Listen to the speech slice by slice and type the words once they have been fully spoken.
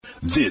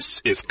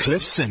This is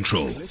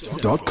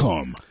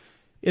CliffCentral.com.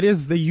 It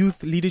is the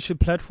Youth Leadership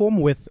Platform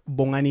with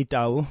Bongani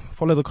Tau.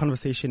 Follow the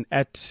conversation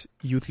at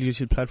Youth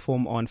Leadership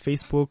Platform on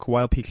Facebook,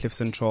 YLP Cliff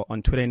Central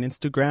on Twitter and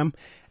Instagram,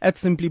 at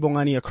Simply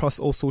Bongani across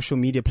all social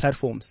media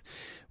platforms.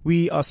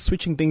 We are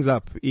switching things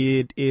up.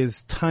 It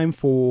is time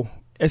for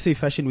SA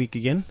Fashion Week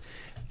again,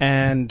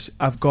 and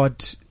I've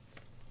got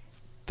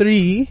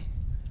 3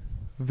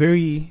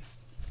 very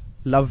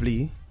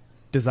lovely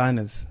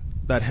designers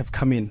that have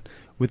come in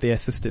with their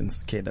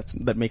assistants. Okay,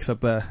 that makes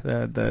up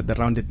the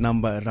rounded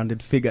number,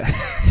 rounded figure.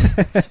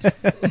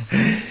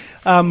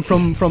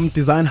 From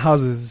design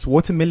houses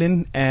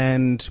Watermelon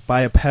and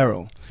Buy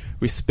Apparel,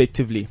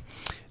 respectively.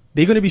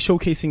 They're going to be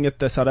showcasing at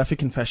the South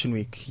African Fashion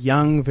Week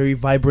young, very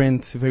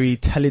vibrant, very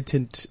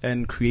talented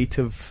and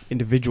creative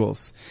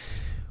individuals.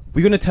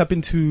 We're going to tap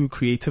into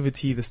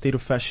creativity, the state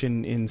of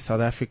fashion in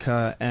South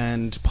Africa,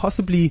 and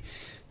possibly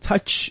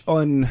touch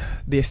on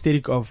the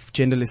aesthetic of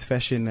genderless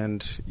fashion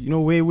and, you know,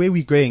 where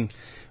we're going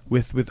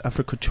with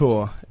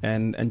Africouture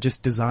and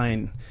just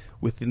design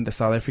within the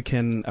South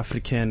African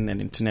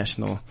and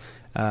international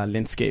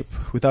landscape.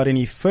 Without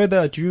any further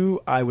ado,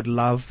 I would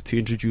love to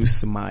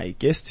introduce my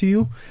guest to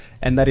you,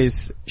 and that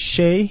is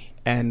Shay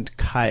and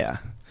Kaya.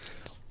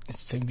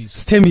 It's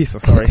Tembiso. Tembiso,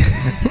 sorry.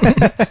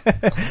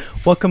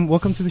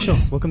 Welcome to the show.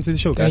 Welcome to the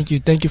show, guys.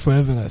 Thank you for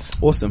having us.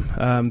 Awesome.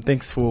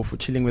 Thanks for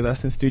chilling with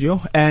us in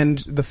studio. And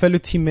the fellow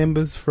team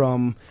members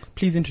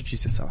please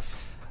introduce yourselves.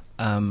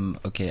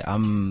 Okay,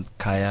 I'm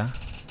Kaya,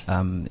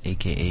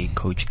 aka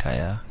Coach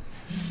Kaya.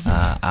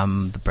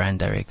 I'm the brand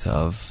director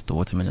of the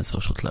Watermelon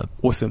Social Club.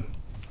 Awesome.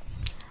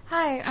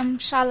 Hi, I'm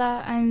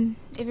Shala. I'm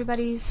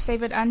everybody's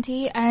favorite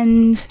auntie,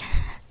 and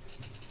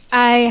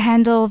I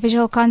handle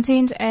visual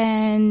content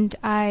and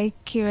I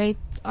curate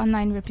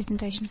online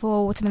representation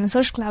for Watermelon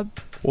Social Club.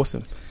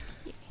 Awesome.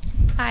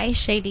 Hi,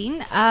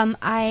 Shailene.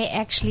 I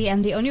actually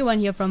am the only one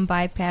here from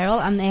Buy Apparel.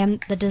 I am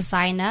the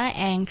designer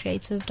and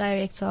creative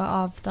director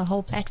of the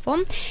whole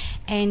platform.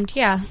 And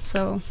yeah,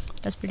 so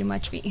that's pretty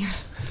much me.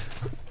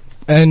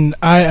 And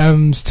I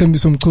am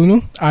Tembiso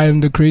Mkunu. I am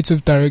the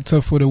creative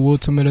director for the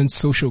Watermelon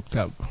Social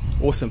Club.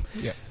 Awesome.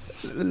 Yeah.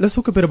 Let's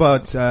talk a bit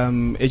about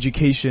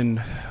education,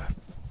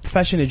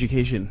 fashion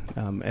education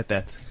at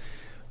that.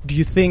 Do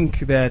you think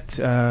that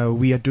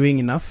we are doing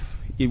enough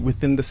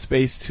within the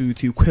space to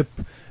equip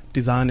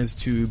designers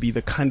to be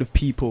the kind of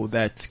people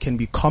that can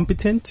be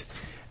competent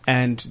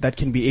and that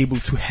can be able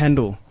to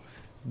handle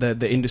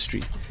the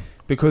industry?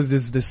 Because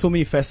there's so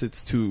many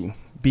facets to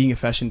being a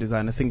fashion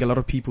designer. I think a lot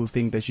of people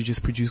think that you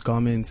just produce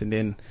garments and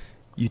then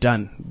you're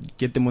done.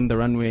 Get them on the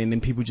runway and then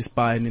people just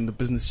buy and then the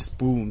business just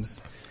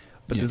booms.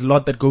 But there's a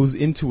lot that goes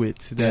into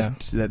it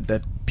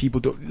that people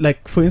don't.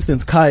 Like, for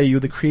instance, Kai, you're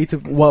the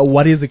creative.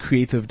 What is a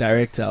creative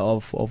director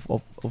of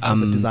a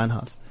design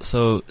house?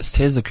 So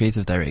Ste's the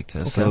creative director.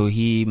 Okay. So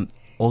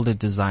all the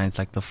designs,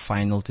 like the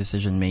final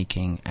decision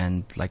making,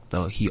 and like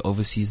he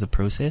oversees the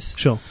process.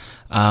 Sure.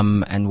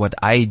 And what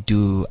I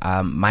do,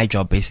 my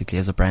job basically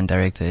as a brand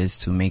director is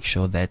to make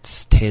sure that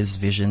Ste's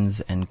visions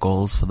and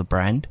goals for the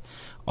brand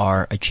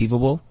are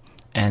achievable,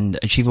 and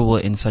achievable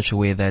in such a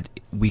way that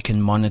we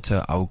can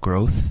monitor our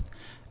growth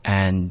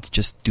and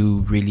just do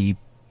really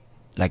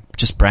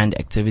just brand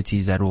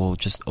activities that will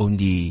just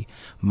only,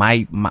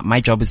 my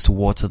job is to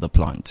water the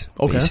plant.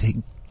 Okay.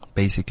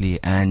 Basically.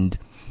 And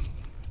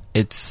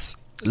it's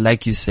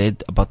like you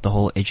said about the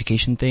whole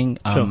education thing.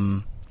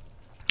 Sure.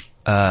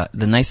 The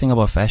nice thing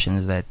about fashion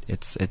is that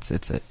it's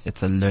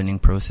a learning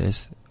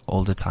process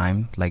all the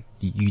time. Like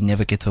you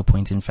never get to a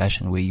point in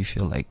fashion where you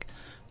feel like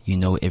you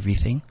know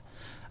everything.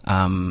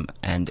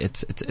 And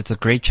it's a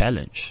great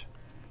challenge.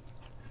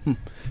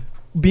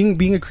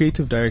 Being a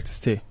creative director,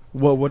 Ste,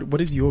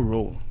 what is your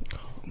role?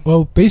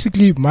 Well,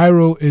 basically my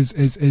role is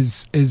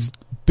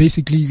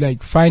basically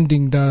like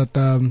finding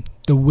the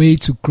way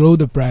to grow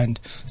the brand.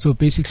 So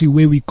basically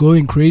where we go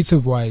in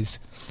creative wise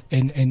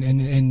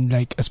in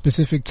like a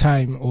specific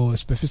time or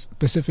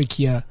specific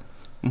year.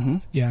 Mm-hmm.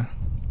 Yeah.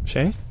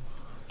 Shay?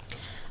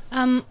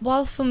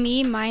 Well, for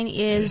me, mine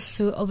is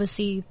to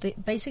oversee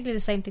basically the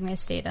same thing that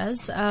Stay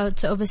does,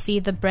 to oversee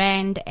the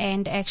brand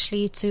and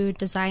actually to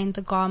design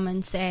the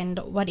garments and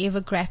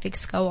whatever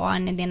graphics go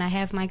on. And then I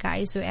have my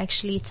guys who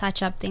actually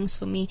touch up things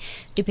for me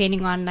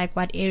depending on like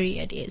what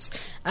area it is.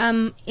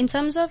 In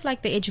terms of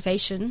like the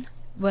education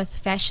with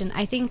fashion,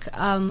 I think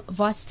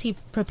varsity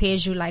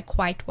prepares you like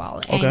quite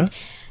well. Okay.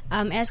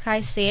 And as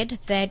Kai said,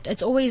 that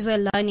it's always a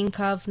learning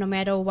curve no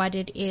matter what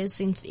it is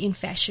in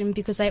fashion,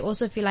 because I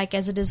also feel like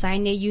as a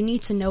designer you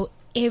need to know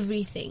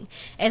everything.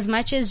 As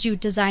much as you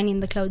designing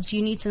the clothes,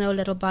 you need to know a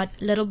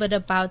little bit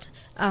about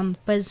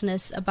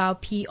business,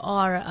 about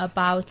PR,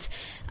 about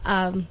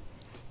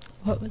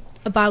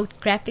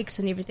graphics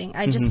and everything.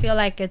 I just feel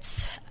like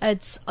it's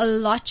a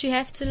lot you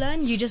have to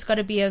learn. You just got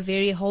to be a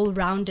very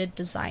whole-rounded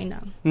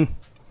designer.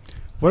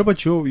 What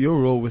about your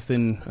role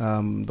within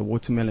the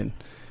Watermelon?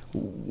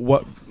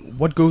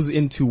 What goes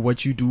into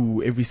what you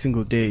do every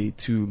single day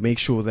to make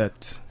sure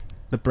that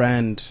the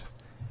brand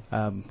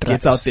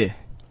gets out there,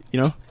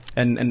 you know,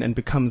 and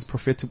becomes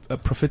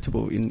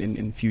profitable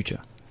in future?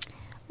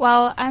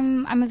 Well,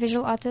 I'm a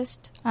visual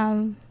artist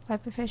by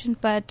profession,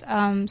 but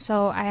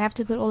so I have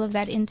to put all of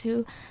that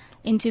into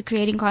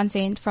creating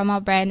content from our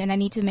brand, and I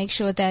need to make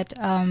sure that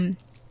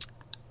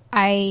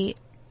I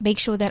make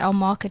sure that our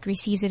market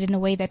receives it in a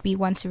way that we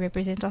want to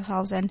represent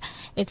ourselves, and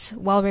it's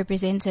well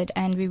represented,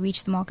 and we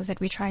reach the markets that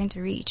we're trying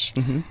to reach.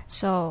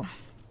 So,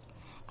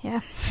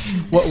 yeah.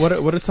 What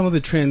are some of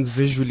the trends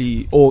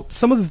visually, or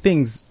some of the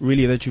things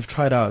really that you've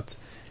tried out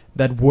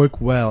that work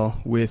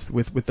well with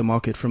the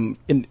market from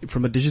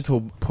a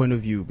digital point of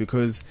view?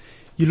 Because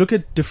you look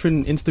at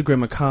different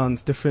Instagram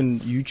accounts,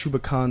 different YouTube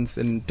accounts,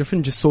 and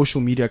different just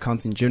social media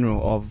accounts in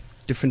general of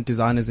different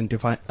designers and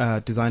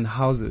design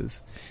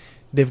houses.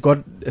 They've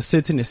got a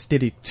certain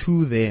aesthetic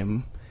to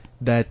them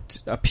that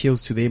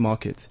appeals to their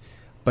market.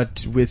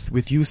 But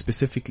with you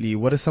specifically,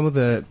 what are some of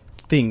the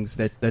things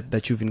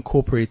that you've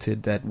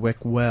incorporated that work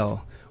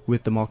well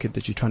with the market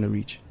that you're trying to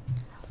reach?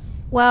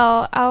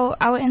 Well,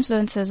 our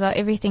influences are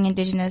everything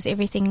indigenous,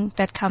 everything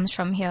that comes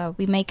from here.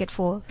 We make it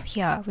for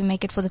here. We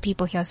make it for the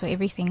people here. So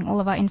everything, all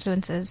of our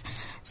influences.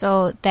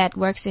 So that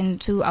works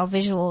into our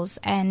visuals,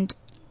 and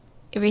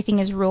everything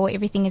is raw.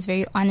 Everything is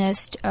very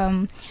honest.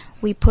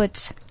 We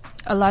put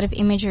a lot of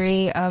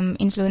imagery,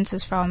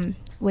 influences from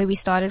where we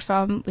started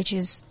from, which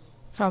is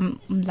from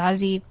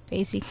Mlazi,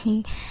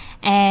 basically.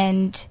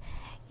 And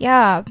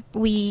yeah,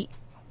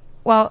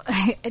 well,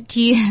 I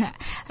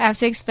have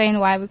to explain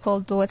why we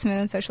called the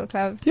Watermelon Social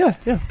Club? Yeah,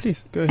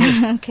 please, go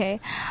ahead. Okay.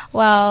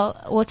 Well,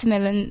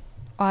 watermelon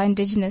are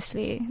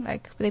indigenously,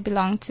 like, they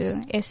belong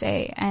to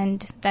SA,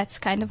 and that's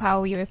kind of how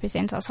we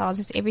represent ourselves.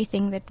 It's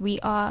everything that we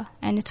are,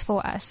 and it's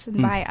for us,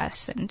 and by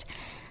us, and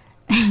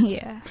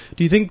yeah.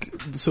 Do you think,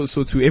 so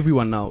to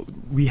everyone now,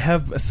 we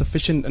have a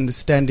sufficient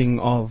understanding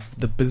of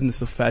the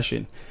business of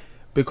fashion?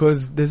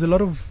 Because there's a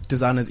lot of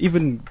designers,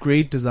 even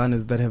great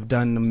designers, that have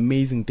done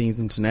amazing things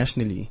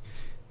internationally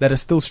that are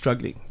still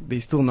struggling. They're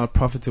still not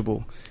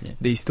profitable. Yeah.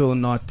 They're still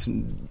not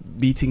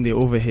beating their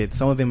overhead.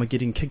 Some of them are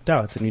getting kicked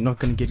out, and we're not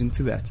going to get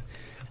into that.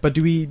 But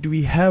do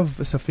we have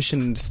a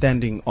sufficient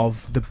understanding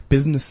of the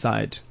business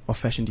side of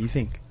fashion, do you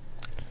think?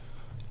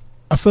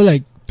 I feel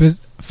like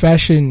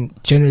fashion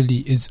generally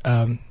is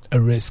a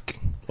risk.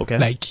 Okay.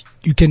 Like,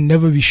 you can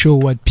never be sure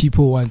what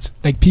people want.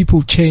 Like,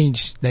 people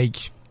change,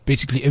 like,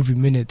 basically every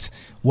minute.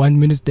 1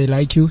 minute they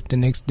like you, the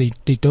next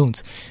they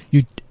don't.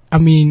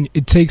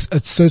 It takes a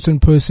certain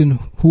person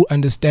who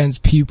understands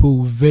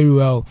people very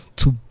well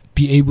to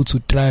be able to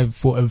thrive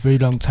for a very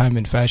long time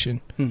in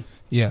fashion.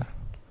 Yeah.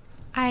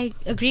 I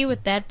agree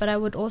with that, but I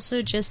would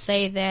also just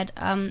say that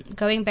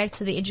going back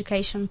to the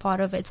education part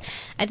of it,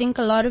 I think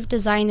a lot of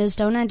designers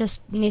don't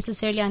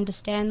necessarily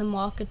understand the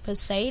market per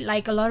se.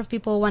 Like, a lot of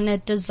people want to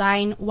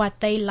design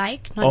what they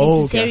like, not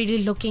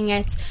necessarily looking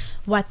at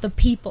what the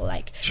people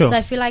like. Sure. So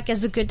I feel like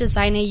as a good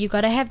designer, you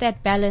got to have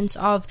that balance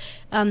of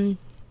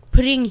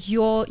putting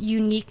your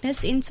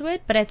uniqueness into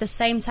it, but at the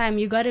same time,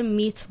 you got to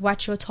meet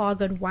what your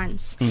target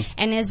wants.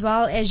 And as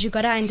well as you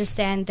got to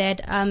understand that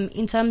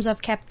in terms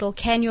of capital,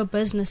 can your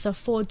business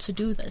afford to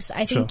do this?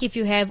 I think if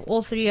you have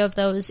all three of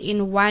those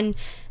in one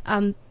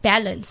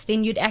balance,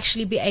 then you'd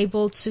actually be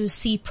able to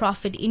see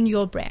profit in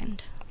your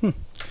brand.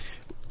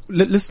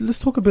 Let's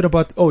talk a bit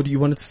about. Oh, do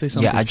you wanted to say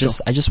something? Yeah, I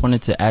just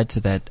wanted to add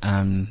to that,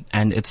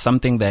 and it's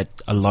something that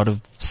a lot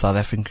of South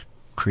African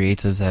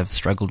creatives have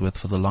struggled with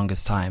for the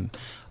longest time.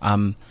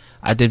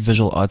 I did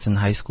visual arts in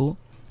high school,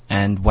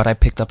 and what I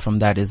picked up from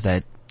that is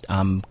that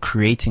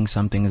creating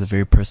something is a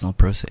very personal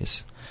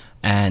process,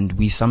 and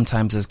we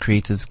sometimes as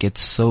creatives get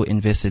so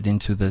invested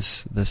into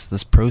this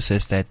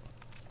process that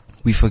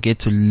we forget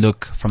to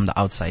look from the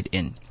outside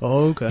in.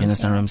 Oh, okay. You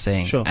understand what I'm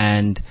saying? Sure.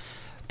 And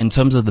in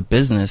terms of the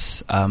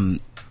business,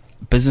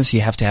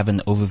 you have to have an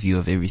overview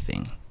of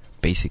everything,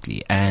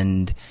 basically,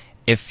 and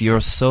if you're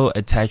so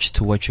attached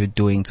to what you're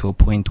doing to a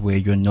point where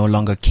you're no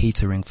longer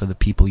catering for the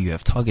people you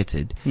have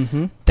targeted,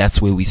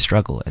 that's where we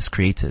struggle as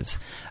creatives.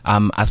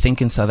 I think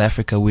in South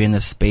Africa, we're in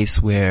a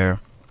space where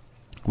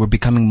we're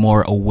becoming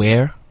more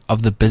aware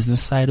of the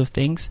business side of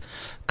things,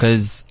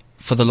 because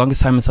for the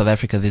longest time in South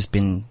Africa, there's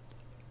been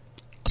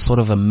sort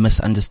of a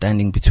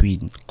misunderstanding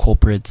between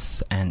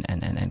corporates and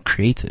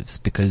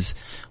creatives, because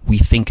we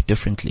think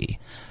differently.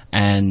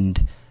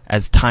 And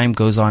as time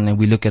goes on and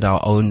we look at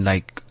our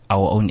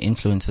own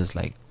influences,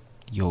 like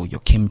your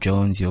Kim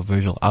Jones, your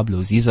Virgil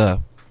Ablohs, these are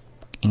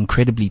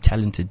incredibly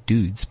talented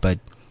dudes, but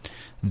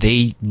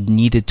they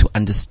needed to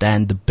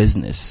understand the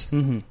business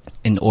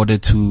in order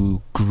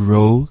to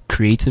grow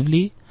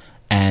creatively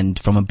and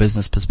from a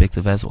business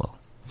perspective as well.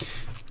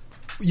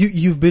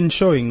 You've been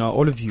showing now,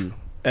 all of you,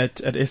 at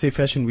SA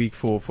Fashion Week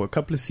for a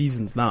couple of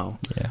seasons now.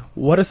 Yeah.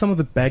 What are some of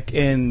the back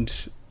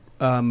end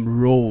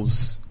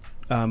roles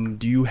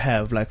do you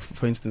have, like,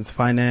 for instance,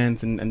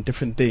 finance and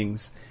different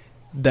things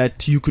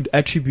that you could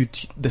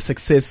attribute the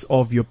success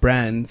of your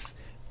brands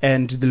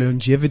and the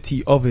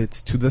longevity of it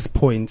to this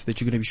point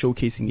that you're going to be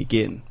showcasing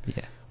again?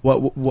 Yeah.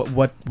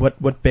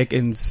 What back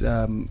end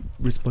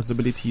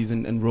responsibilities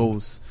and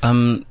roles?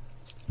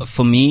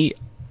 For me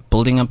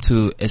building up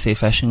to SA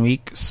Fashion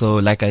Week. So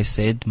like I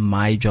said,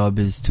 my job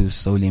is to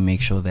solely make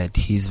sure that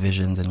his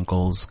visions and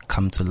goals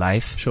come to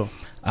life. Sure.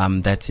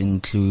 That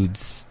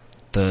includes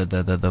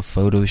the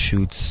photo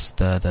shoots,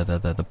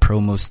 the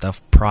promo stuff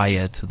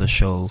prior to the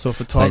show. So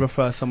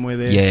photographer somewhere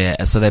there.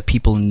 Yeah, so that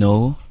people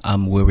know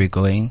where we're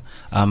going.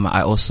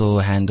 I also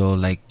handle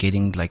like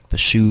getting like the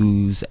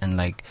shoes and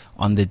like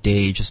on the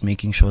day just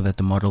making sure that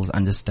the models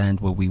understand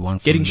what we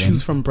want Getting from them.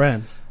 shoes from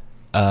brands.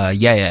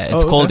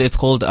 It's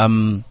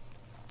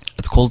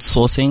called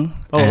sourcing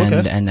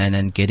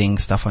and getting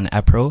stuff on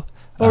Apro.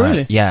 Oh,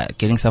 really? Yeah,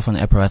 getting stuff on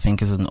Apro I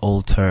think is an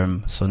old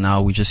term. So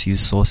now we just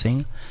use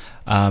sourcing.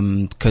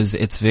 'Cause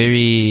it's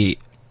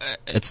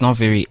not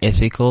very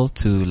ethical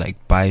to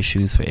like buy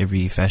shoes for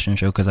every fashion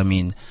show. 'Cause I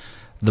mean,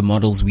 the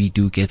models we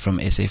do get from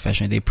SA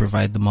Fashion, they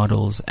provide the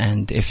models.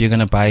 And if you're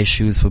going to buy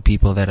shoes for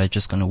people that are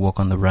just going to walk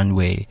on the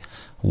runway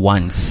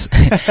once,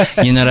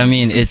 you know what I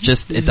mean? It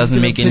doesn't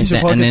make any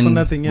sense. And then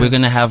we're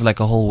going to have like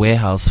a whole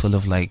warehouse full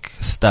of like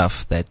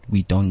stuff that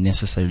we don't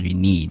necessarily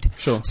need.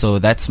 Sure. So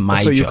that's my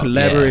job. So you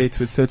collaborate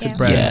with certain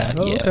brands.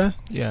 Yeah, Okay.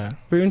 Yeah.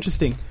 Very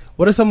interesting.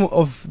 What are some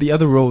of the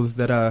other roles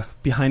that are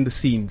behind the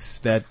scenes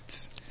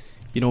that,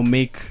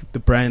 make the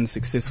brand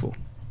successful?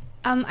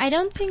 I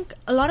don't think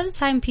a lot of the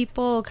time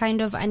people kind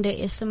of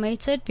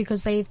underestimate it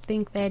because they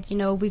think that,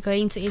 we're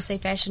going to SA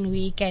Fashion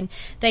Week and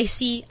they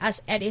see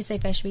us at SA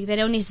Fashion Week. They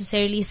don't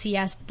necessarily see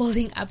us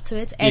building up to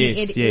it. And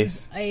it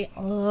is a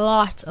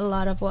lot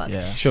of work.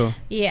 Yeah, sure.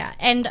 Yeah.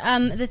 And,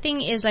 the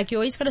thing is like you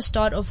always got to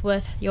start off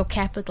with your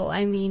capital.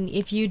 I mean,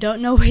 if you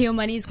don't know where your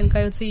money is going to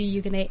go to,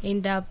 you're going to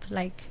end up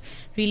like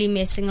really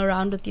messing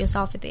around with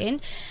yourself at the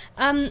end.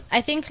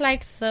 I think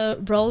like the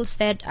roles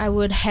that I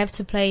would have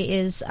to play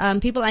is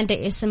people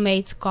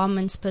underestimate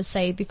garments per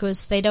se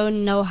because they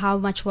don't know how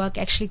much work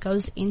actually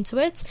goes into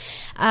it.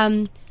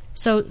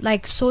 So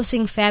like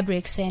sourcing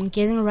fabrics and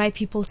getting the right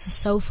people to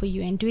sew for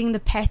you and doing the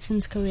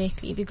patterns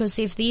correctly, because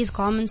if these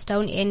garments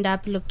don't end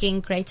up looking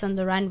great on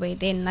the runway,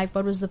 then like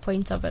what was the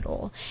point of it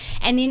all?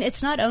 And then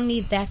it's not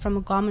only that from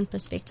a garment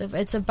perspective,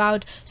 it's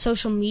about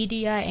social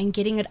media and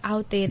getting it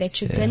out there that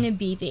you're gonna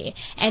be there.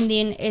 And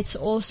then it's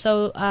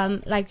also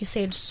like you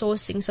said,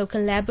 sourcing, so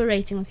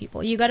collaborating with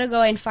people. You gotta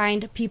go and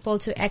find people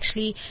to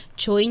actually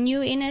join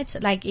you in it,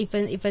 like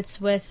even if it's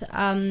with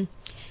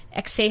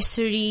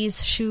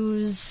accessories,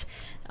 shoes,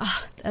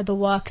 the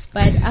works,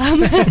 but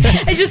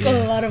it's just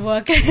a lot of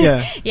work.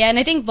 Yeah. Yeah, and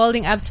I think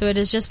building up to it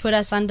has just put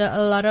us under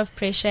a lot of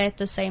pressure at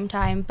the same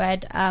time,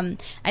 but I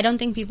don't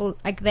think people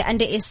like they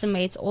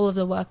underestimate all of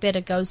the work that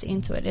it goes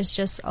into it. It's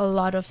just a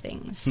lot of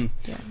things.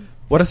 Yeah.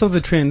 What are some of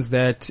the trends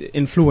that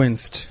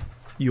influenced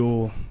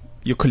your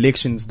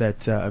collections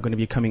that are going to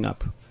be coming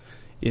up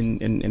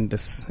in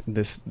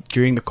this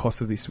during the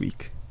course of this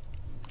week?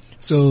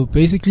 So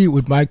basically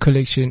with my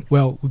collection,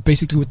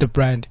 basically with the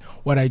brand,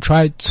 what I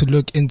try to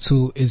look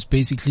into is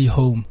basically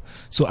home.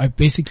 So I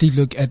basically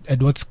look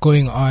at what's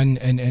going on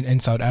in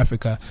South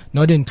Africa,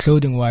 not in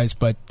clothing wise,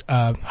 but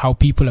how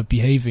people are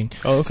behaving.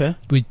 Oh, okay.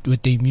 What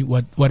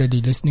are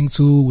they listening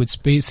to? What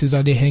spaces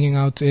are they hanging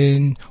out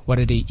in? What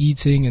are they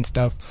eating and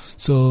stuff?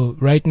 So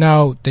right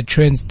now, the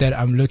trends that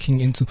I'm looking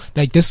into,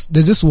 like there's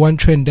this one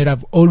trend that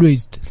I've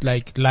always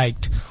liked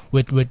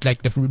with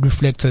like the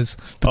reflectors,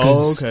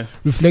 because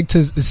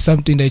reflectors is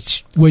something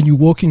that when you're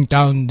walking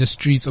down the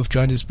streets of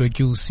Johannesburg,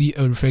 you'll see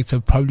a reflector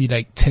probably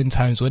like 10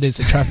 times, whether it's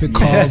a traffic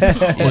cop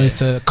or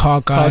it's a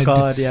car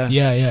guard.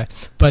 Yeah.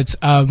 But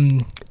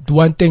the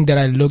one thing that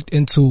I looked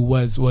into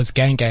was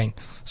gang.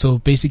 So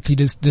basically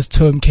this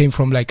term came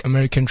from like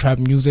American trap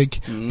music.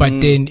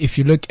 But then if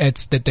you look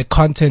at the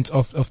content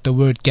of the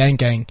word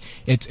gang,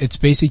 it's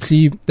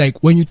basically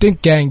like when you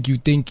think gang, you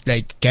think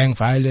like gang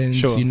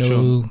violence,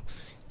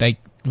 like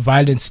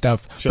violent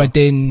stuff. Sure. But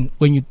then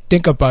when you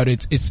think about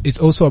it, it's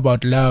also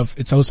about love.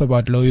 It's also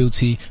about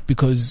loyalty,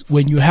 because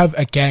when you have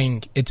a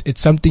gang,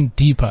 it's something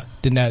deeper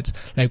than that.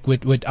 Like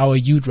with our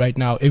youth right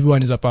now,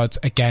 everyone is about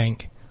a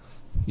gang.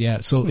 Yeah.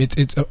 So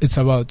it's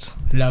about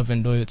love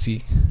and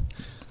loyalty.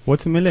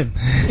 Watermelon.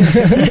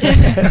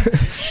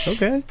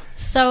 Okay.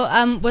 So,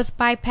 with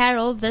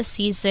Biapparel this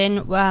season,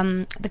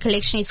 the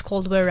collection is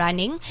called We're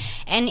Running,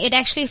 and it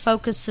actually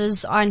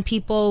focuses on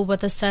people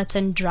with a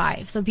certain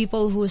drive, the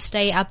people who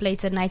stay up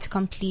late at night to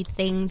complete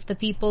things, the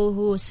people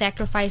who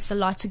sacrifice a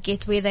lot to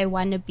get where they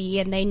want to be,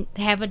 and they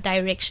have a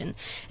direction.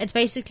 It's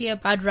basically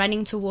about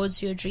running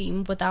towards your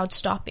dream without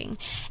stopping.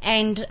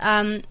 And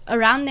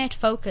around that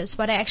focus,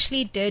 what I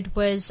actually did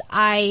was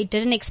I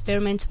did an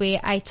experiment where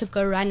I took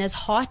a runner's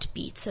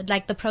heartbeat,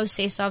 like the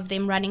process of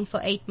them running for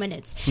 8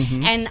 minutes.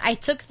 And I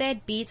took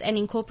that beat and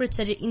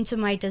incorporated it into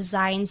my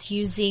designs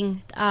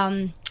using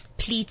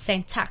pleats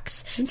and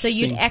tucks. So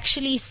you'd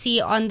actually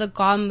see on the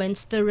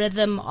garments the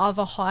rhythm of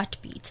a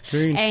heartbeat.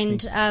 Very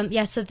interesting.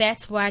 And so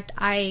that's what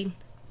I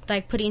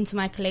like put into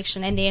my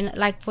collection. And then,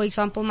 like, for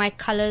example, my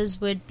colors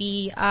would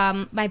be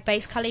my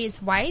base color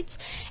is white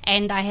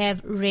and I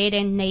have red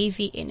and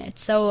navy in it.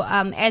 So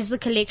as the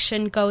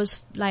collection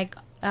goes, like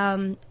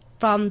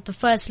from the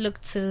first look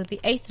to the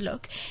 8th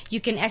look, you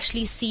can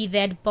actually see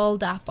that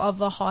build up of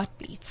a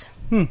heartbeat.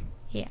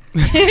 Yeah.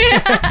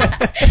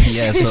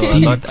 Yeah, so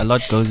a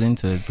lot goes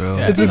into it, bro.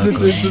 It's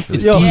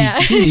Yeah.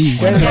 Steve.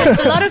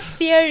 It's a lot of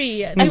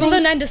theory. People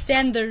don't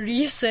understand the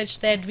research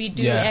that we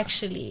do,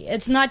 actually.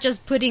 It's not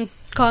just putting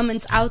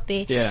comments out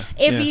there. Yeah.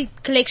 Every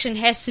collection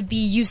has to be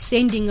you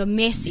sending a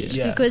message.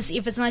 Yeah. Because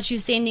if it's not you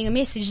sending a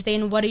message,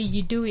 then what are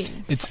you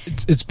doing?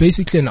 It's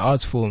basically an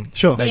art form.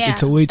 Sure. Like Yeah.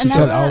 it's a way to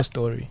tell our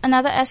story.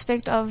 Another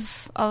aspect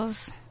of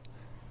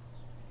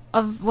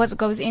what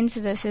goes into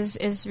this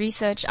is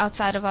research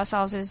outside of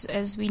ourselves.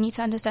 Is we need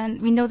to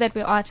understand. We know that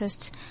we're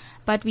artists,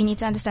 but we need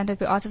to understand that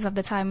we're artists of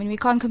the time, and we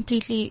can't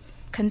completely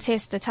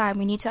contest the time.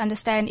 We need to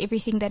understand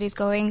everything that is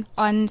going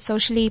on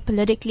socially,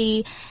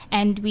 politically,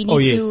 and we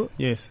need to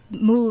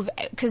move,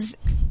 because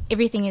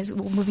everything is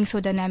moving so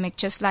dynamic,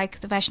 just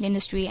like the fashion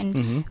industry,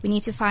 and we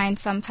need to find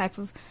some type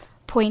of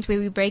point where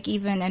we break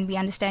even and we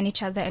understand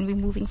each other and we're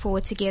moving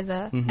forward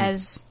together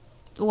as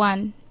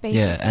one,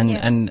 basically. Yeah,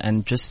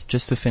 and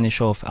just to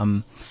finish off,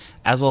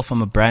 as well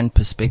from a brand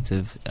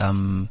perspective,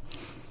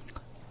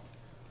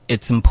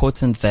 it's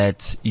important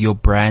that your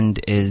brand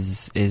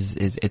is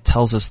it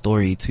tells a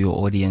story to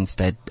your audience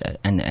that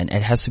and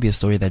it has to be a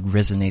story that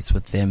resonates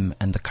with them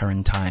and the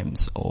current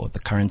times or the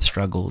current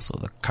struggles or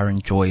the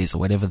current joys or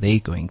whatever they're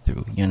going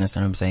through. You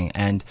understand what I'm saying?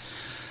 And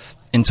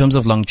in terms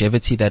of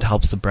longevity, that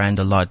helps the brand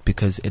a lot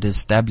because it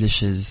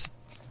establishes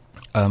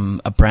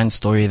a brand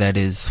story that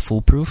is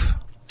foolproof.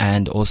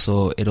 And it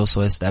also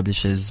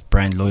establishes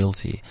brand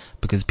loyalty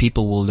because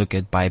people will look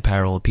at Buy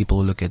Apparel, people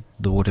will look at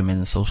the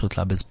Watermelon Social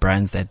Club as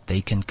brands that they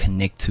can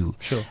connect to.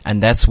 Sure.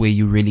 And that's where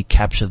you really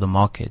capture the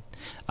market.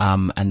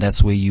 And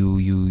that's where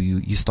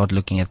you start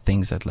looking at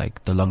things at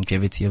like the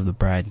longevity of the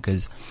brand.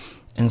 Because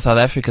in South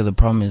Africa, the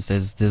problem is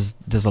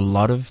there's a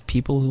lot of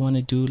people who want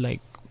to do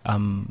like,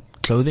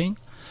 clothing.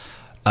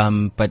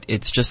 But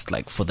it's just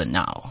like for the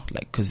now,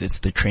 like, cause it's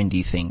the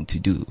trendy thing to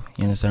do.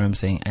 You understand what I'm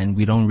saying? And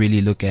we don't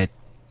really look at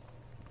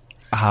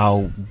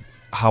how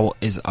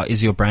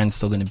is your brand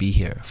still going to be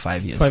here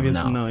 5 years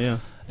from now? Yeah.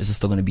 Is it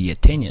still going to be here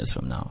 10 years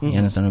from now? You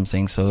understand what I'm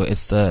saying? So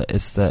it's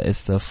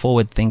the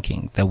forward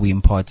thinking that we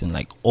impart in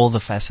like all the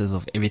facets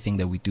of everything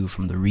that we do,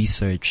 from the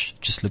research,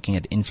 just looking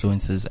at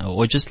influences,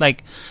 or just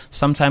like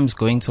sometimes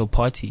going to a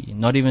party,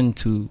 not even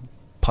to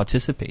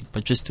participate,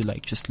 but just to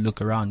like just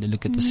look around and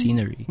look at the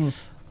scenery.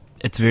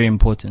 It's very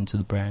important to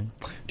the brand.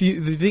 Do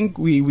you think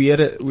we at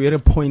a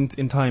point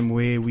in time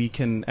where we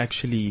can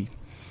actually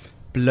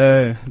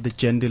blur the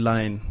gender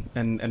line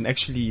and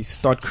actually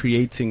start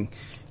creating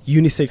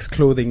unisex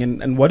clothing,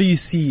 and what do you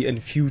see in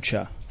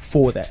future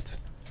for that?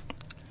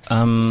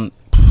 I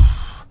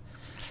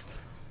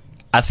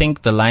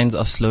think the lines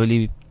are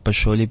slowly but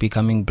surely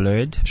becoming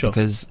blurred. Sure.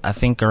 Because I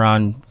think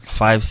around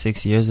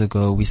 5-6 years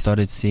ago we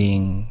started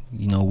seeing,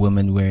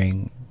 women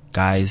wearing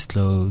guys'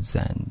 clothes,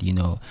 and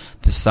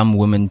there's some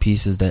women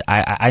pieces that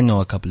I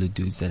know a couple of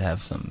dudes that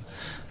have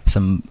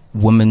some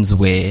women's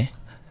wear.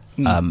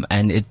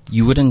 And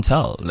you wouldn't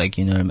tell, like,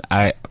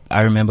 I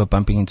remember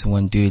bumping into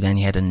one dude and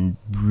he had a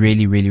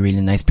really, really,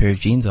 really nice pair of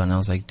jeans on. I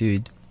was like,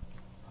 dude,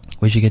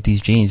 where'd you get these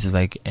jeans? He's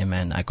like, hey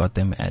man, I got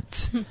them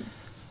at,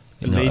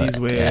 a ladies'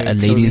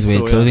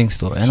 wear clothing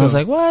store. And I was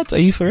like, what? Are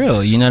you for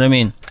real? You know what I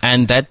mean?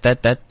 And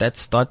that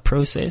start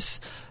process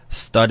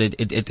started,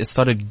 it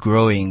started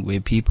growing where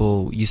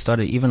you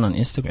started even on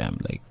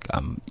Instagram, like,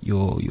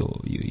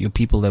 your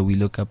people that we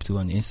look up to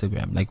on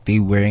Instagram, like they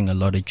wearing a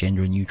lot of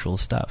gender neutral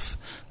stuff.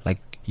 Like,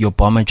 your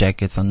bomber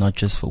jackets are not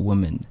just for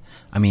women.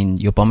 I mean,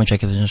 your bomber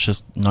jackets are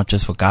not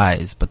just for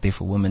guys, but they're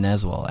for women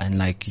as well. And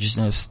like,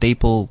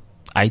 staple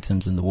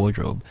items in the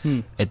wardrobe.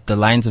 The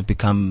lines have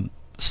become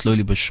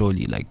slowly but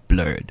surely like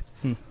blurred.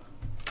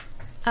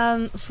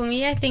 For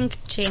me, I think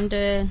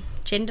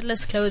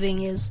genderless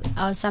clothing is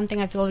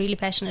something I feel really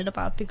passionate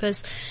about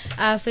because,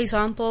 for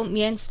example,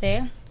 me and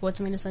Stay,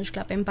 Watermelon Social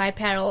Club, and Buy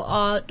Apparel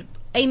are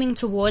aiming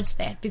towards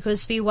that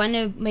because we want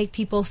to make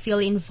people feel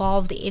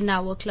involved in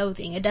our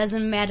clothing. It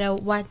doesn't matter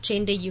what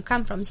gender you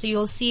come from. So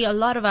you'll see a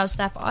lot of our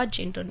stuff are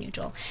gender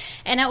neutral.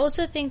 And I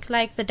also think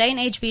like the day and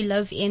age we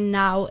live in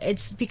now,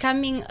 it's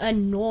becoming a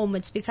norm.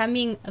 It's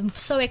becoming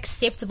so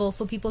acceptable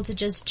for people to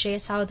just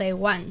dress how they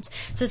want.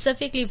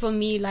 Specifically for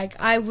me, like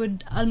I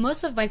would,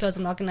 most of my clothes,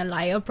 I'm not going to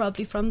lie, are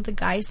probably from the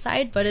guy's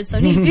side, but it's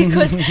only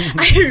because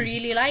I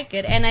really like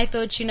it. And I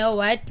thought, you know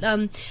what,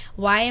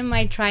 why am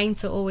I trying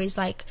to always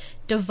like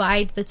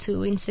divide the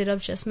two instead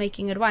of just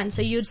making it one?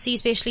 So you'd see,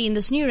 especially in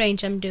this new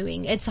range I'm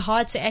doing, it's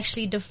hard to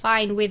actually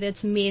define whether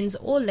it's men's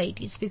or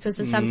ladies because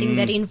it's something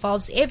that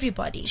involves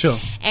everybody. Sure.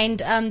 And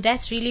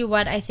that's really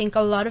what I think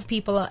a lot of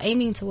people are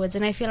aiming towards.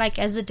 And I feel like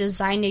as a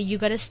designer, you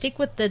got to stick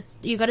with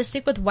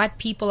what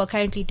people are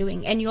currently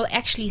doing, and you'll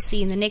actually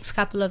see in the next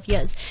couple of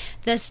years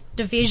this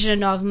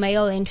division of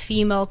male and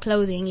female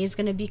clothing is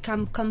going to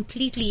become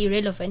completely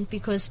irrelevant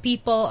because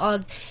people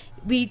are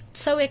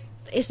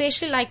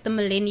especially like the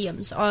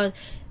millenniums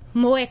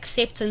more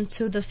acceptance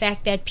to the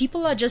fact that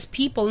people are just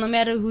people no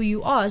matter who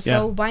you are. So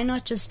Yeah. why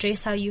not just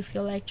dress how you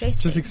feel like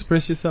dressing? Just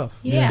express yourself.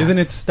 Yeah. Isn't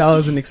it style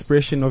as an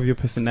expression of your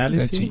personality?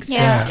 That's it.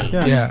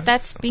 Yeah. Yeah.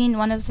 That's been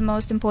one of the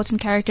most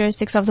important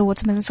characteristics of the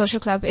Watermelon Social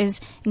Club is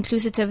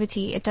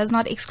inclusivity. It does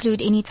not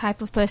exclude any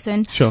type of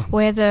person, Sure.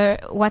 whether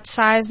what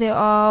size they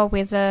are,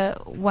 whether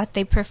what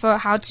they prefer,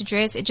 how to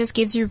dress. It just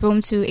gives you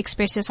room to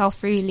express yourself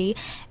freely.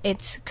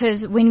 It's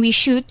because when we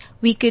shoot,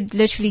 we could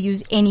literally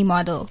use any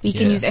model we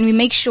can Yeah. use, and we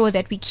make sure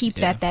that we keep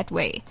that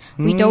way.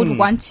 We don't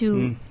want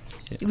to.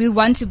 We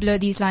want to blur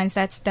these lines.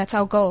 That's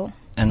our goal.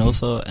 And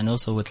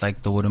also with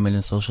like the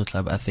Watermelon Social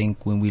Club, I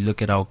think when we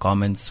look at our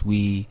garments,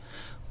 we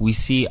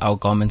see our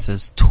garments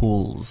as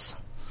tools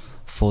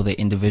for the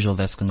individual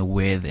that's going to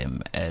wear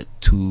them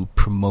to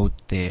promote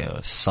their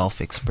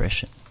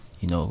self-expression.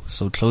 You know,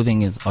 so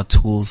clothing are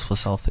tools for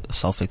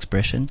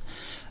self-expression,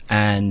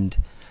 and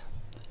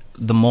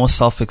the more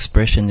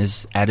self-expression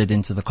is added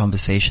into the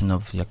conversation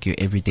of like your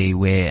everyday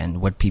wear and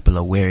what people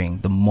are wearing,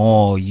 the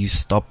more you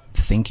stop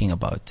thinking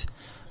about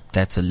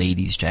that's a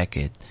lady's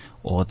jacket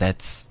or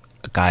that's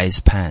a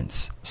guy's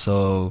pants.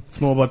 So It's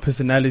more about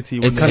personality.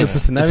 What it's kind of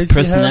personality? it's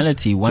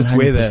personality, you have, just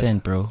wear that.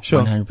 100%, bro.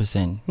 Sure.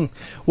 100%.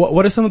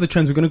 What are some of the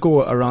trends? We're going to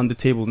go around the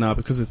table now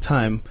because of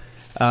time.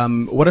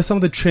 What are some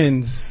of the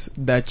trends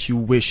that you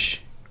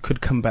wish could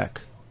come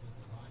back?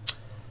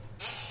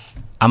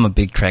 I'm a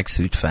big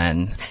tracksuit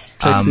fan.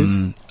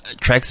 Tracksuits?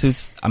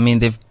 Tracksuits, I mean,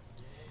 they've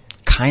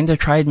kind of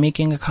tried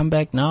making a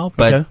comeback now,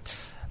 but Okay.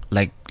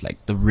 like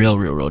the real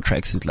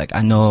tracksuit. Like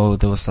I know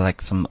there was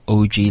like some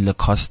OG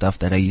Lacoste stuff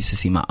that I used to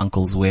see my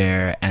uncles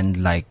wear, and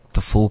like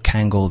the full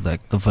Kangol,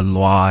 like the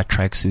velour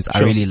tracksuits. I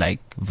Sure. really like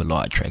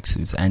velour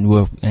tracksuits, and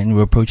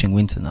we're approaching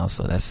winter now,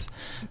 so that's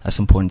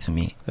important to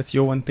me. That's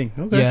your one thing.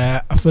 Okay.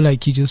 Yeah, I feel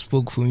like he just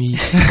spoke for me.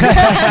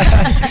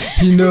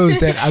 He knows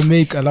that I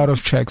make a lot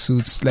of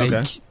tracksuits. Like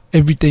Okay.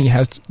 everything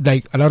has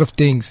like a lot of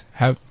things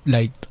have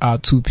like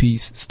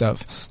two-piece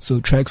stuff. So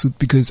tracksuit,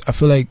 because I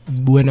feel like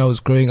when I was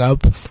growing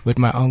up with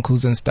my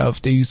uncles and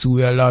stuff, they used to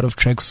wear a lot of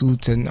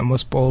tracksuits and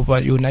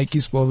Spolva, your Nike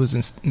Spolvas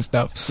and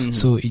stuff.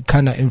 So it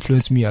kind of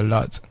influenced me a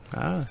lot.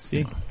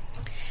 See.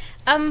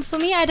 For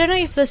me, I don't know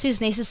if this is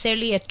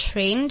necessarily a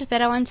trend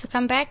that I want to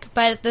come back,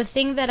 but the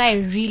thing that I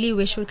really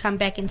wish would come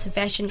back into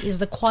fashion is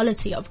the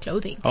quality of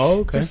clothing. Oh,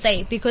 okay. Per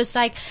se, because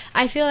like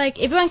I feel like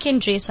everyone can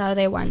dress how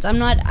they want. I'm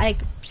not like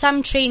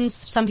some trends,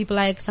 some people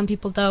like, some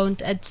people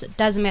don't. It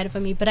doesn't matter for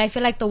me. But I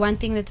feel like the one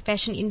thing that the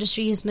fashion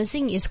industry is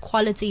missing is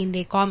quality in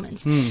their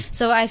garments.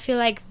 So I feel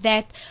like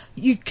that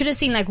you could have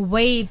seen like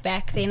way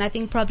back then. I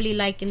think probably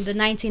like in the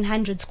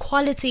 1900s,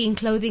 quality in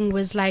clothing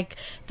was like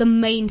the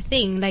main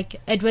thing. Like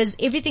it was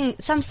everything.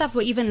 Some stuff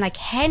were even like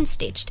hand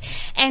stitched.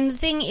 And the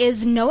thing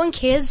is, no one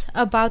cares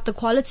about the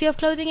quality of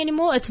clothing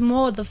anymore. It's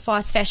more the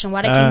fast fashion,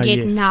 what I can get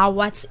yes. now,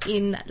 what's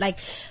in like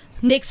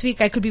next week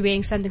I could be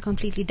wearing something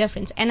completely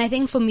different. And I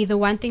think for me, the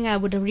one thing I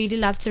would really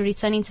love to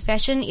return into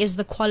fashion is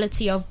the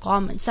quality of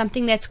garments,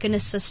 something that's going to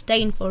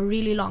sustain for a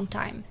really long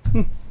time.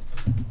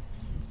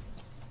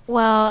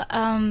 Well,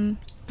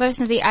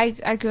 personally,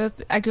 I grew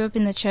up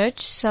in the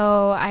church,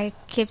 so I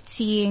kept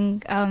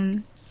seeing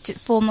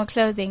formal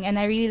clothing, and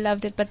I really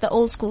loved it. But the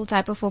old school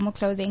type of formal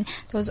clothing,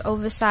 those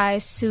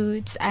oversized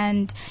suits,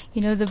 and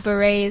the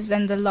berets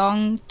and the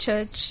long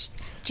church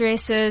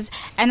dresses,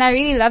 and I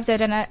really loved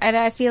it. And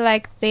I feel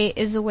like there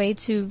is a way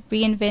to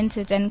reinvent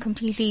it and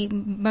completely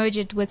merge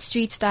it with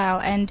street style,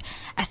 and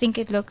I think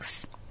it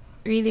looks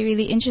really,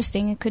 really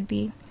interesting. It could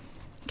be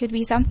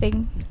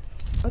something.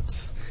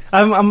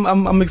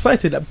 I'm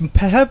excited.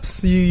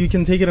 Perhaps you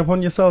can take it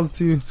upon yourselves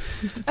to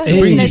Oh,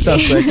 bring these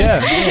stuff back. Yeah.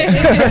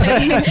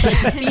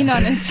 Lean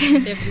on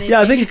it. Definitely.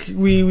 Yeah, I think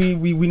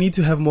we need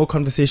to have more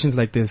conversations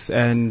like this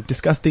and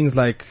discuss things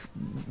like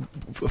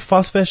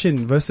fast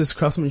fashion versus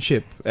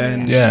craftsmanship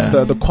and Yeah.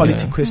 the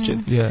quality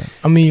question. Yeah.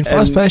 I mean,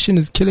 fast And- fashion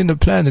is killing the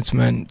planet,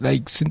 man.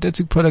 Like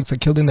synthetic products are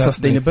killing that.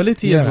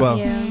 Sustainability like, as well.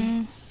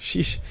 Yeah.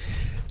 Sheesh.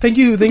 Thank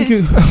you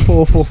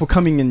for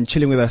coming and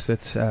chilling with us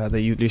at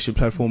the Youth Leadership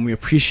Platform. We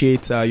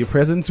appreciate your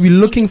presence. We're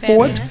looking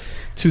forward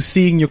to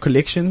seeing your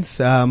collections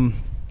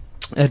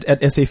at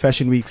SA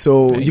Fashion Week.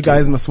 So Thank you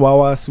guys must wow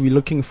us. We're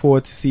looking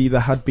forward to see the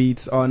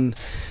heartbeats on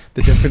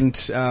the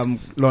different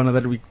Lorna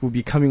that we will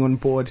be coming on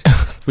board.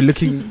 We're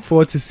looking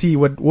forward to see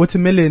what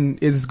Watermelon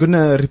is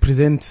gonna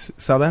represent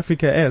South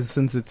Africa as,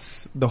 since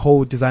it's the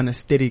whole design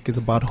aesthetic is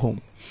about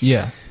home.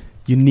 Yeah.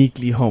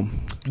 Uniquely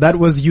home. That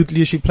was Youth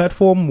Leadership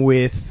Platform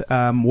with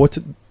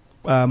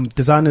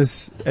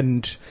designers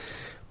and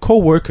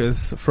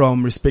co-workers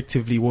from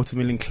respectively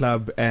Watermelon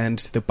Club and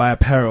the Buy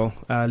Apparel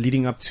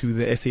leading up to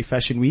the SA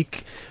Fashion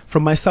Week.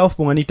 From myself,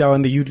 Bongani Tau,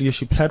 on the Youth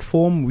Leadership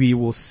Platform, we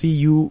will see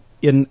you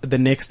in the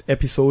next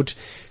episode.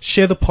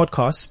 Share the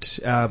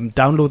podcast,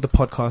 download the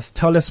podcast,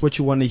 tell us what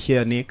you want to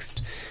hear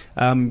next,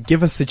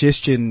 give us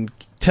suggestion,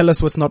 tell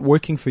us what's not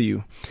working for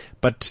you,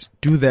 but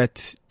do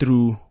that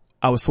through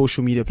our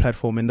social media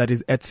platform, and that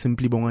is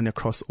 @SimplyBongani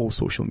across all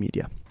social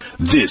media.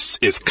 This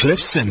is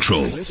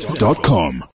CliffCentral.com.